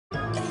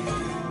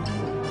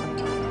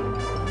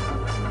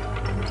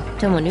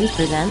TomoNews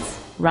presents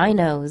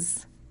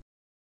Rhinos.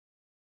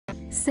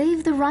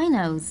 Save the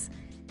rhinos!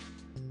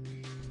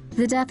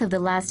 The death of the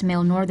last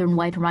male northern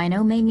white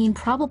rhino may mean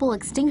probable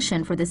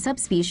extinction for the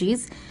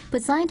subspecies,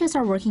 but scientists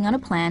are working on a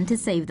plan to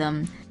save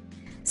them.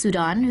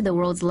 Sudan, the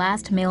world's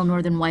last male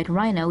northern white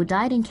rhino,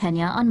 died in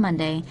Kenya on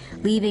Monday,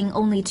 leaving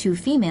only 2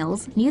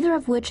 females, neither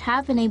of which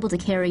have been able to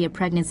carry a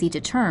pregnancy to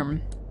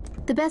term.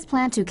 The best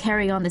plan to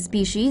carry on the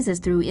species is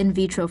through in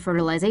vitro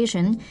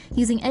fertilization,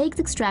 using eggs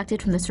extracted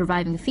from the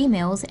surviving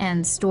females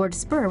and stored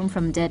sperm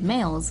from dead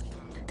males.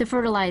 The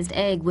fertilized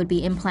egg would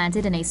be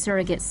implanted in a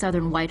surrogate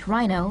southern white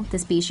rhino, the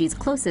species'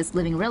 closest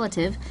living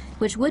relative,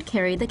 which would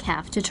carry the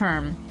calf to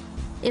term.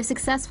 If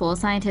successful,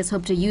 scientists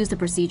hope to use the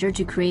procedure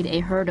to create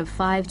a herd of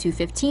 5 to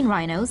 15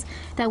 rhinos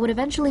that would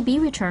eventually be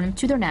returned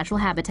to their natural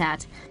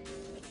habitat.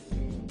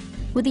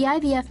 With the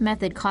IVF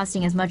method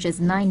costing as much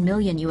as $9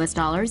 million,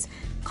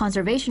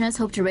 conservationists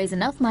hope to raise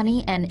enough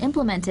money and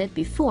implement it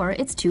before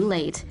it's too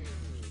late.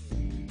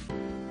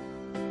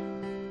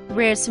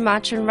 Rare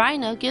Sumatran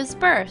rhino gives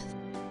birth.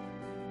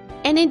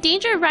 An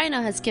endangered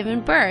rhino has given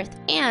birth,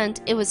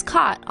 and it was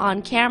caught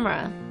on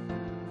camera.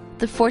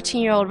 The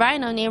 14-year-old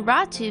rhino named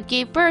Ratu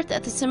gave birth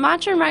at the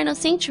Sumatran Rhino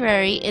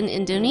Sanctuary in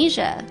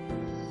Indonesia.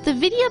 The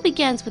video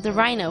begins with the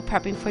rhino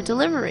prepping for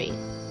delivery.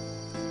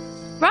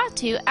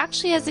 Ratu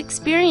actually has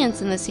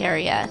experience in this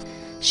area.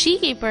 She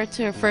gave birth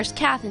to her first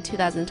calf in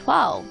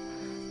 2012.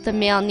 The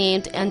male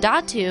named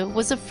Awww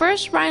was the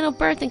first rhino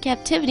birth in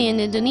captivity in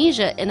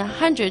Indonesia in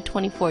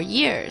 124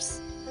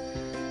 years.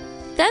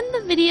 Then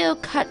the video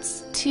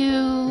cuts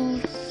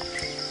to...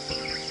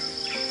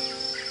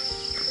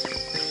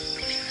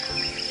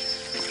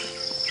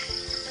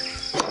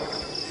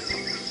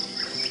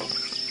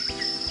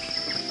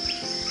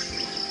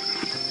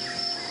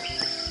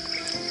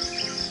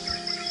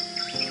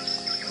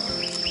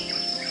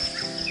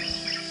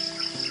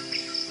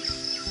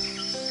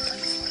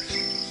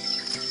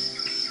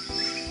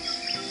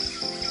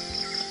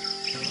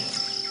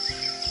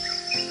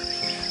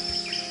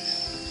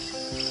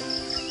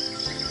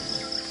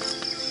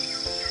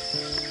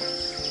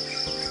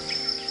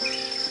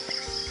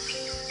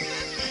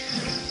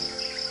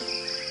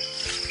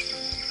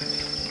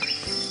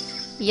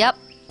 Yep,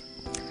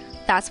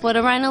 that's what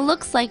a rhino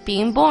looks like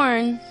being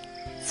born.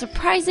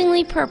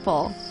 Surprisingly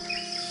purple.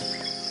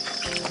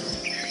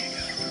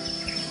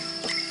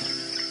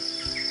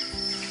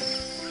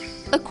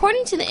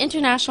 According to the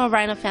International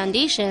Rhino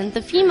Foundation,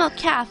 the female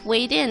calf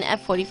weighed in at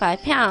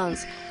 45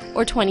 pounds,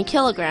 or 20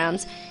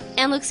 kilograms,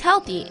 and looks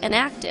healthy and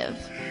active.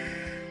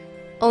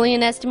 Only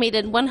an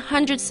estimated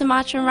 100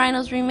 Sumatran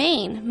rhinos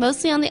remain,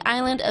 mostly on the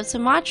island of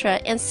Sumatra,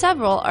 and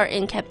several are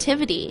in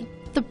captivity.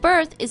 The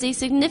birth is a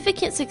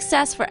significant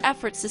success for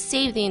efforts to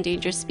save the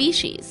endangered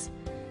species.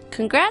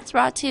 Congrats,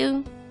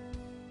 Ratu!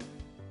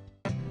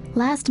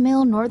 Last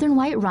male northern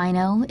white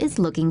rhino is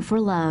looking for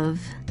love.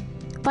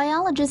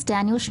 Biologist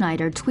Daniel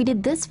Schneider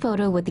tweeted this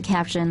photo with the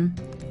caption,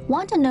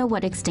 "Want to know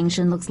what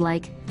extinction looks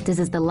like? This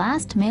is the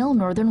last male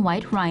northern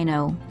white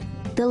rhino.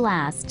 The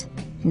last,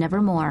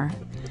 nevermore."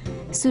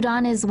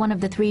 Sudan is one of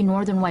the 3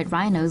 northern white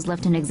rhinos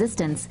left in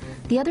existence.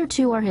 The other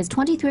 2 are his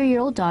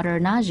 23-year-old daughter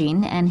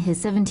Najin and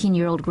his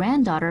 17-year-old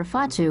granddaughter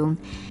Fatu.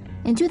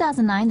 In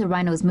 2009, the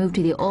rhinos moved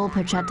to the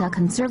Poachers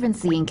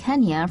Conservancy in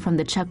Kenya from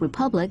the Czech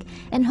Republic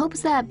in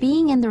hopes that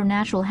being in their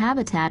natural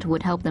habitat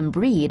would help them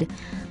breed.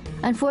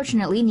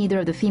 Unfortunately, neither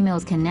of the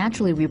females can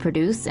naturally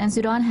reproduce, and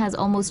Sudan has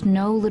almost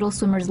no little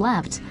swimmers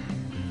left.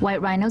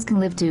 White rhinos can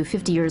live to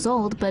 50 years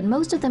old, but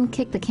most of them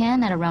kick the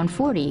can at around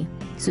 40.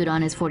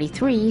 Sudan is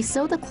 43,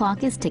 so the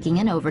clock is ticking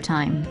in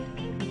overtime.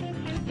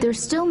 There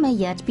still may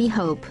yet be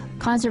hope.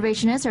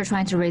 Conservationists are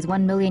trying to raise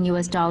 $1 million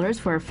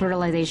for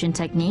fertilization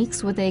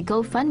techniques with a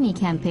GoFundMe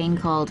campaign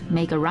called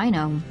Make a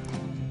Rhino.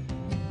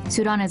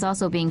 Sudan is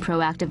also being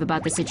proactive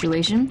about the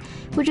situation,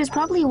 which is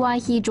probably why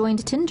he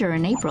joined Tinder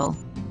in April.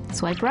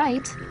 Swipe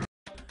right.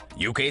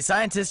 UK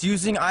scientists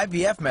using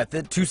IVF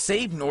method to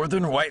save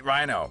northern white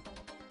rhino.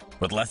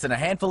 With less than a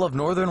handful of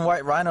northern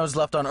white rhinos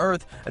left on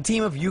Earth, a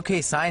team of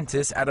UK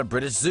scientists at a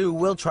British zoo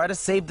will try to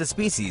save the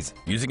species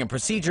using a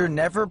procedure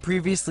never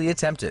previously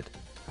attempted.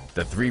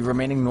 The 3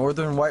 remaining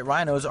northern white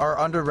rhinos are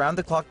under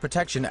round-the-clock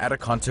protection at a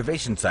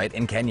conservation site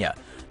in Kenya.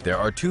 There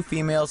are 2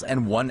 females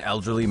and 1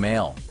 elderly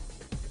male.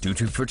 Due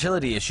to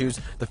fertility issues,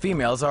 the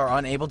females are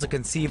unable to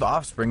conceive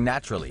offspring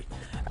naturally.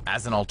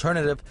 As an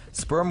alternative,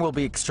 sperm will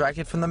be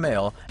extracted from the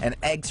male and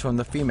eggs from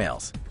the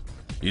females.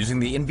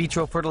 Using the in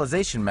vitro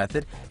fertilization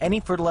method,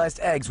 any fertilized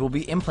eggs will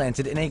be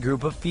implanted in a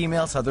group of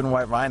female southern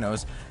white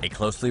rhinos, a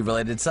closely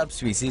related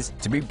subspecies,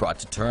 to be brought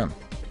to term.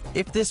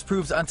 If this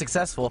proves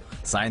unsuccessful,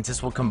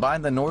 scientists will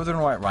combine the northern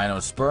white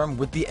rhino's sperm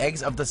with the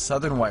eggs of the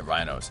southern white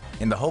rhinos,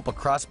 in the hope a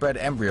crossbred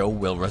embryo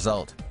will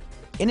result.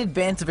 In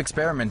advance of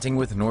experimenting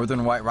with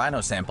northern white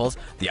rhino samples,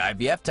 the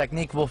IVF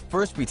technique will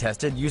first be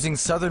tested using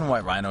southern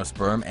white rhino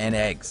sperm and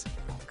eggs.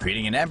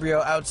 Creating an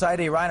embryo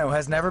outside a rhino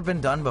has never been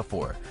done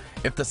before.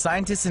 If the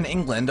scientists in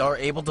England are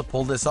able to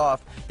pull this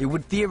off, it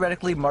would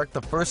theoretically mark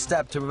the first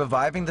step to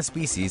reviving the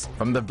species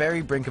from the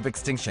very brink of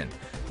extinction.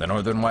 The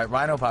northern white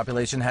rhino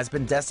population has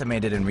been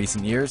decimated in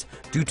recent years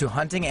due to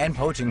hunting and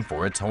poaching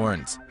for its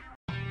horns.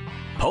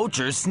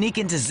 Poachers sneak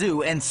into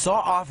zoo and saw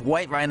off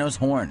white rhino's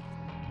horn.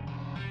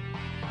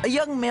 A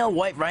young male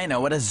white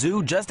rhino at a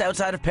zoo just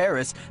outside of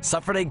Paris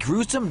suffered a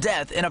gruesome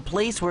death in a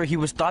place where he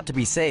was thought to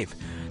be safe.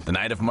 The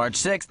night of March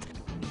 6th,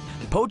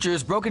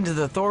 poachers broke into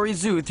the Thori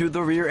Zoo through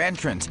the rear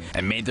entrance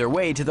and made their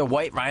way to the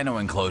white rhino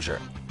enclosure.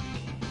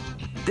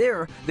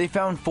 There, they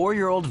found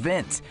 4-year-old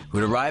Vince,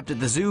 who'd arrived at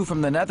the zoo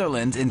from the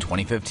Netherlands in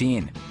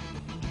 2015.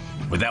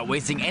 Without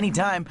wasting any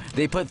time,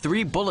 they put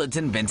 3 bullets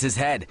in Vince's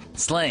head,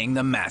 slaying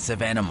the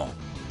massive animal.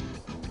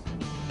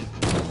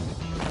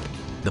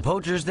 The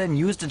poachers then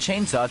used a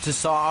chainsaw to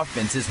saw off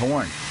Vince's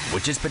horn,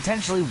 which is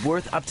potentially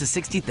worth up to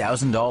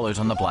 $60,000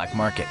 on the black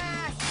market.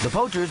 The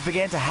poachers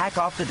began to hack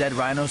off the dead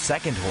rhino's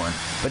second horn,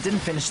 but didn't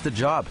finish the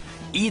job,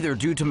 either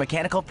due to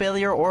mechanical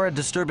failure or a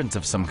disturbance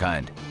of some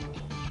kind.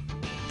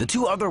 The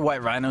 2 other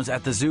white rhinos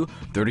at the zoo,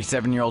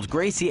 37-year-old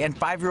Gracie and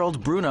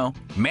 5-year-old Bruno,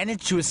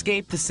 managed to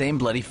escape the same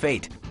bloody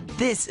fate.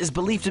 This is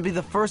believed to be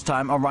the first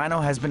time a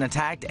rhino has been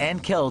attacked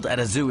and killed at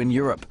a zoo in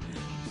Europe.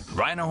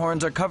 Rhino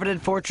horns are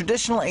coveted for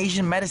traditional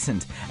Asian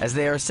medicines, as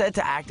they are said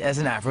to act as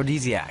an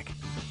aphrodisiac.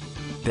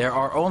 There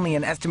are only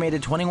an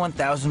estimated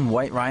 21,000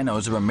 white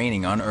rhinos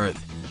remaining on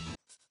Earth.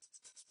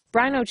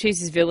 Rhino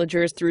chases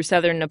villagers through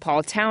southern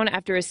Nepal town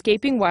after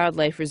escaping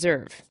wildlife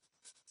reserve.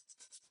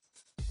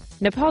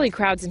 Nepali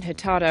crowds in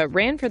Hitata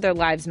ran for their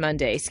lives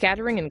Monday,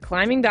 scattering and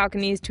climbing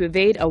balconies to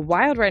evade a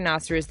wild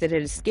rhinoceros that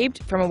had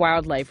escaped from a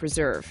wildlife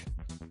reserve.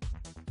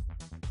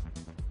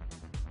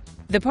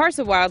 The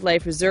Parsa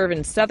Wildlife Reserve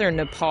in southern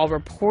Nepal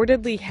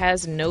reportedly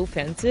has no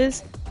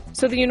fences,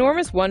 so the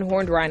enormous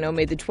one-horned rhino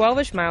made the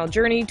 12-ish mile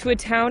journey to a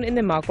town in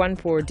the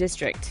Makwanpur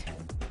district.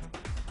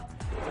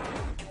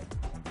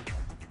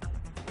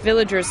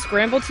 Villagers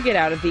scrambled to get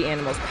out of the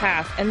animal's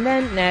path and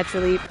then,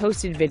 naturally,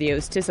 posted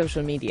videos to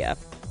social media.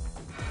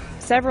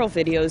 Several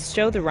videos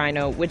show the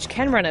rhino, which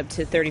can run up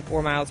to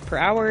 34 miles per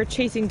hour,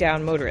 chasing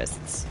down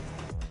motorists.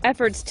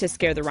 Efforts to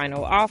scare the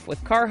rhino off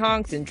with car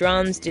honks and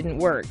drums didn't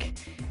work,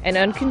 and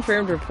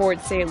unconfirmed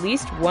reports say at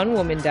least 1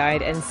 woman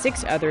died and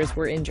 6 others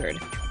were injured.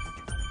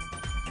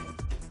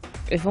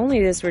 If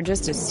only this were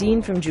just a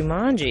scene from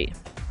Jumanji.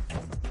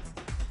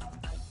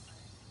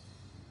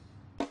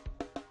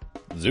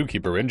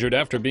 Zookeeper injured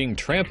after being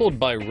trampled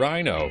by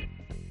rhino.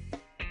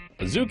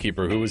 A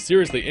zookeeper who was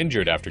seriously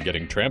injured after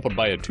getting trampled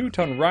by a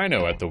 2-ton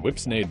rhino at the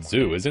Whipsnade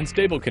Zoo is in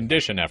stable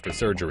condition after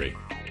surgery.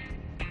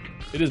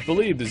 It is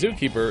believed the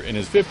zookeeper in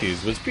his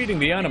 50s was feeding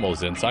the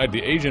animals inside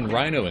the Asian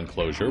rhino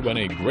enclosure when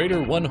a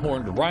greater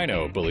one-horned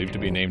rhino, believed to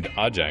be named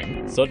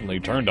Awww, suddenly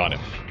turned on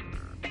him.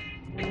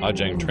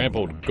 Awww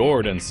trampled,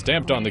 gored, and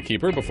stamped on the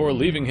keeper before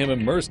leaving him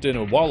immersed in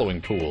a wallowing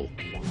pool.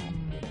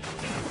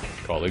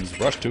 Colleagues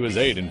rushed to his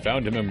aid and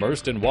found him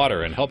immersed in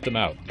water and helped him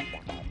out.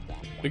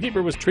 The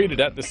keeper was treated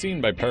at the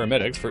scene by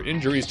paramedics for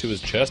injuries to his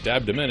chest,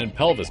 abdomen, and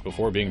pelvis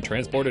before being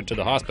transported to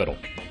the hospital.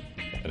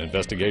 An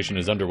investigation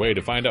is underway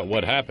to find out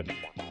what happened.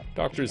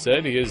 Doctors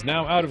said he is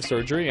now out of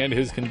surgery and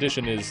his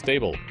condition is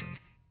stable.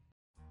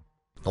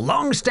 The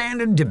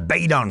long-standing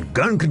debate on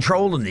gun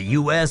control in the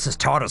U.S. has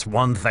taught us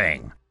one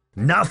thing.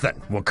 Nothing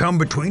will come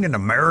between an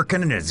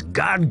American and his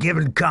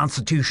God-given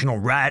constitutional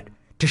right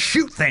to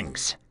shoot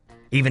things,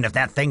 even if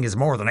that thing is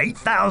more than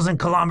 8,000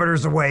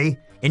 kilometers away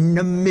in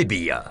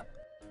Namibia.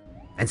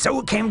 And so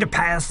it came to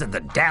pass that the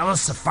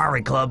Dallas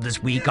Safari Club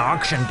this week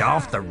auctioned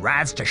off the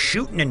rights to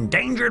shoot an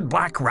endangered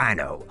black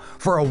rhino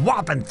for a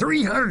whopping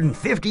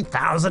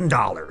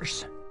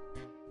 $350,000.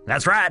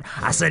 That's right,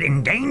 I said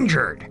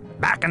endangered.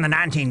 Back in the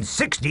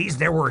 1960s,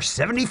 there were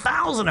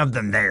 70,000 of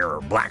them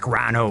there, black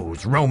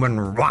rhinos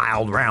roaming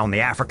wild around the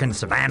African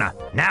savanna.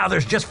 Now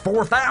there's just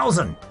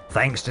 4,000.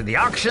 Thanks to the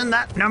auction,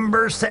 that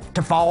number's set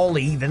to fall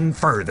even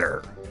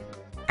further.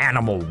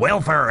 Animal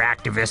welfare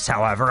activists,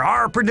 however,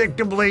 are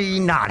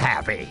predictably not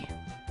happy.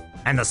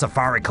 And the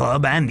Safari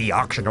Club and the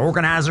auction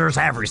organizers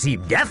have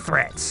received death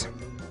threats.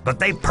 But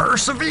they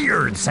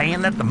persevered,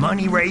 saying that the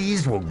money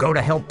raised will go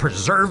to help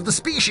preserve the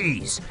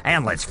species.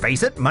 And let's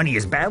face it, money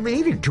is badly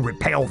needed to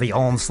repel the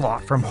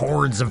onslaught from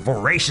hordes of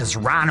voracious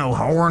rhino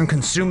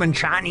horn-consuming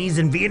Chinese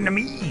and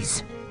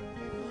Vietnamese.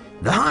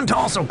 The hunt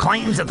also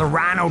claims that the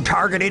rhino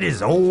targeted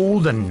is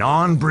old and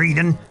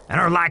non-breeding and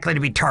are likely to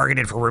be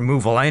targeted for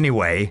removal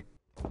anyway.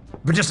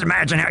 But just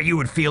imagine how you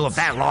would feel if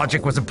that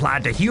logic was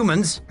applied to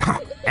humans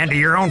and to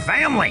your own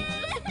family.